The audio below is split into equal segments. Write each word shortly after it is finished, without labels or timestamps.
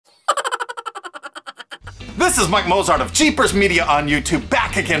This is Mike Mozart of JeepersMedia on YouTube,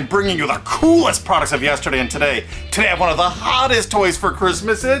 back again bringing you the coolest products of yesterday and today. Today I have one of the hottest toys for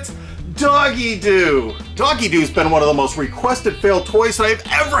Christmas. It's Doggie Doo. Doggie Doo's been one of the most requested failed toys that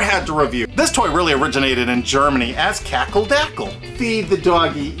I've ever had to review. This toy really originated in Germany as Cackle Dackle. Feed the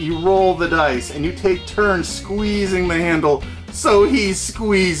doggy, you roll the dice, and you take turns squeezing the handle so he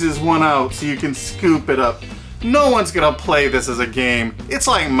squeezes one out so you can scoop it up. No one's gonna play this as a game. It's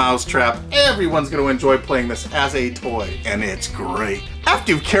like Mousetrap. Everyone's gonna enjoy playing this as a toy, and it's great.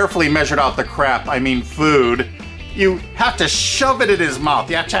 After you've carefully measured out the crap, I mean food, you have to shove it in his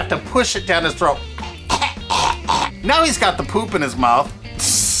mouth. You actually have to push it down his throat. Now he's got the poop in his mouth.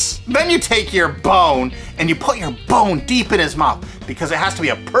 Then you take your bone and you put your bone deep in his mouth because it has to be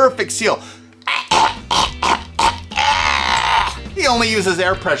a perfect seal. He only uses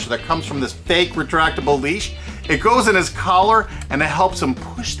air pressure that comes from this fake retractable leash. It goes in his collar and it helps him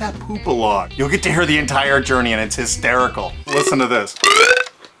push that poop along. You'll get to hear the entire journey and it's hysterical. Listen to this.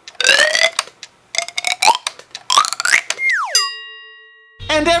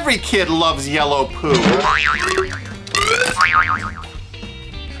 And every kid loves yellow poo.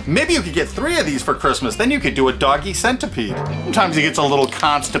 Maybe you could get 3 of these for Christmas, then you could do a doggy centipede. Sometimes he gets a little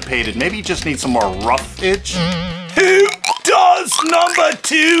constipated. Maybe you just need some more roughage. Who does number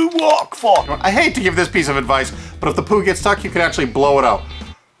 2 walk for? I hate to give this piece of advice, but if the poo gets stuck, you can actually blow it out.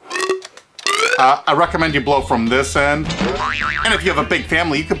 I recommend you blow from this end. And if you have a big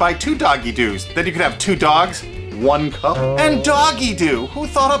family, you could buy 2 Doggie Doos. Then you could have 2 dogs, 1 cup, and Doggie Doo. Who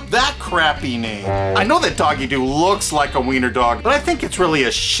thought up that crappy name? I know that Doggie Doo looks like a wiener dog, but I think it's really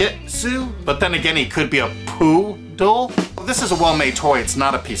a Shih Tzu. But then again, he could be a poodle. This is a well-made toy. It's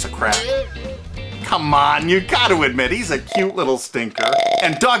not a piece of crap. Come on, you gotta admit, he's a cute little stinker.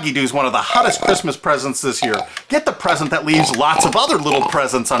 And Doggie Doo's one of the hottest Christmas presents this year. Get the present that leaves lots of other little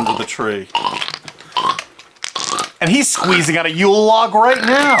presents under the tree. And he's squeezing out a Yule log right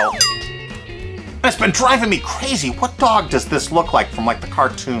now. It's been driving me crazy. What dog does this look like from like the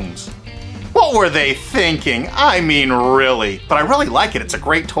cartoons? What were they thinking? I mean, really. But I really like it. It's a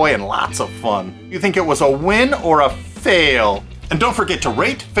great toy and lots of fun. You think it was a win or a fail? And don't forget to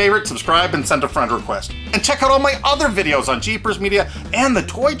rate, favorite, subscribe, and send a friend request. And check out all my other videos on JeepersMedia and the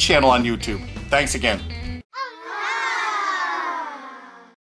Toy channel on YouTube. Thanks again.